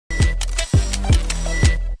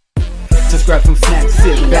grab some snacks,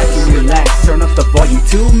 sit back and relax. Turn up the volume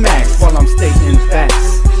to max while I'm stating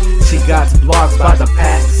facts. She got blogs by the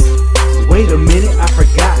packs. Wait a minute, I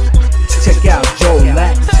forgot. Check out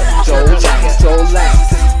JoLax. JoLax.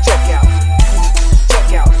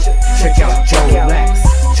 Check out JoLax.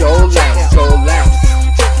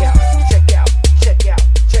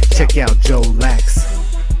 Check out JoLax.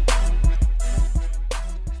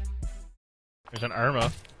 There's an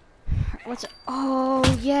Irma. What's it? Oh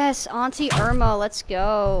yes, Auntie Irma. Let's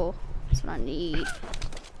go. That's what I need.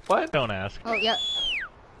 What? Don't ask. Oh yep.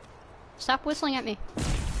 Stop whistling at me.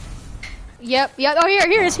 Yep. Oh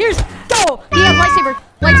here's. Go. He has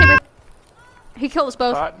lightsaber. He killed us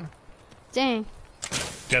both. Hot. Dang.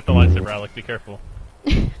 Get the lightsaber, Alec. Be careful.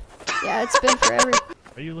 Yeah, it's been forever.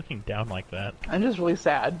 Are you looking down like that? I'm just really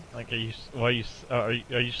sad. Like, are you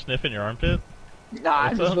sniffing your armpit? Nah,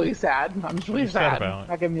 I'm just really sad. I'm just really sad. About?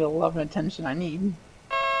 Not giving me the love and attention I need.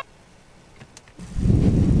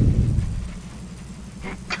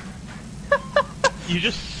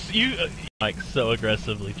 You like so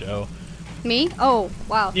aggressively, Joe. Me? Oh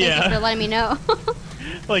wow. Thank you for letting me know.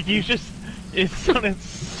 Like it sounded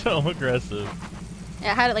so aggressive.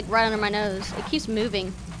 Yeah, I had it like right under my nose. It keeps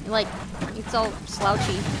moving. Like it's all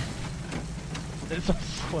slouchy. It's all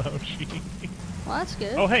slouchy. Well, that's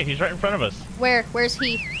good. Oh hey, he's right in front of us. Where? Where's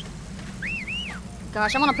he?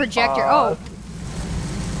 Gosh, I'm on a projector. Oh.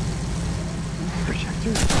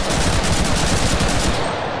 Projector.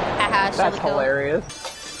 Haha, That's hilarious.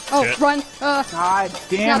 Oh, Shit. run! God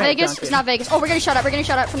damn it, Vegas. Duncan. It's not Vegas. Oh, we're getting shot at. We're getting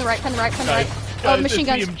shot at from the right. From the right. Oh, machine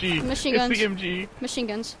guns. The Machine guns. It's the MG. Machine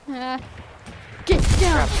guns. Get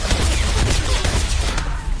down.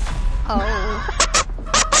 Oh.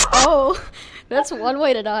 Oh. That's one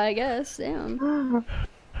way to die, I guess. Damn.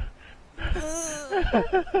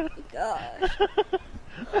 Gosh.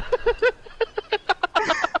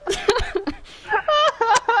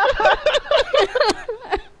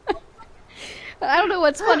 I don't know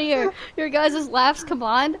what's funnier, your guys' laughs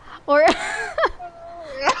combined, or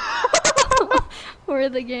or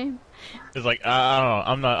the game. It's like I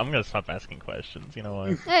don't know. I'm gonna stop asking questions. You know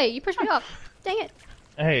what? Hey, you pushed me off. Dang it.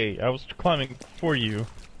 Hey, I was climbing for you.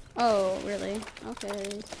 Oh, really?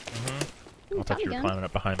 Okay. I thought you were climbing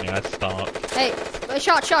up behind me. I stopped. Hey,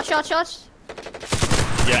 shots. Yeah,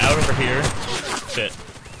 out over here. Shit.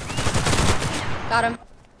 Got him.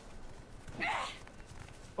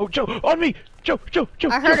 Oh, Joe, on me! Joe!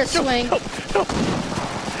 I heard Joe, a swing. Help,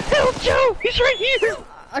 Joe! He's right here!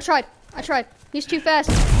 I tried. He's too fast.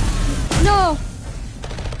 No!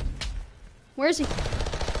 Where is he?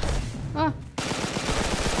 Oh.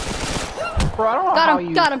 Bro, I don't know how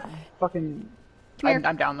you Got him. fucking... Come here.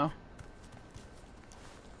 I'm down, though.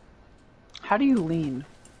 How do you lean?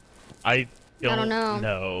 I don't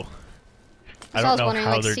know. I don't know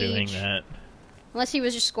how they're doing that. Unless he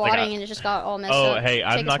was just squatting and it just got all messed Oh, up. hey,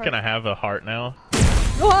 I'm not gonna have a heart now.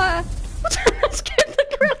 What? That scared the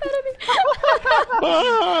crap out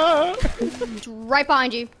of me. It's right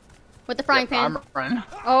behind you. With the frying pan. I'm running.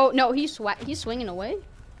 Oh, no, he's swinging away.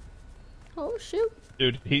 Oh, shoot.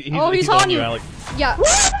 Dude, he's on you. Alec. Yeah.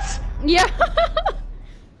 What? Yeah.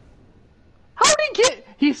 How did he get...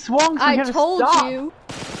 He swung so he had to I told stop. you.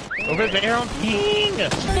 Over there on ping!